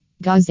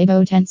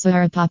Gazebo tents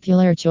are a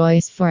popular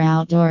choice for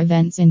outdoor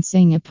events in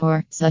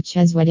Singapore, such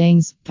as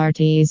weddings,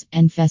 parties,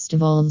 and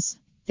festivals.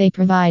 They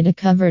provide a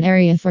covered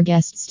area for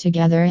guests to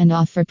gather and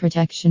offer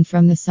protection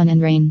from the sun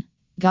and rain.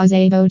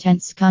 Gazebo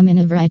tents come in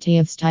a variety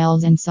of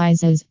styles and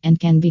sizes and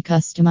can be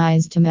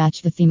customized to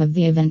match the theme of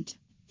the event.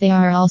 They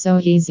are also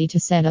easy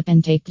to set up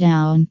and take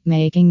down,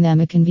 making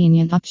them a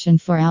convenient option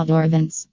for outdoor events.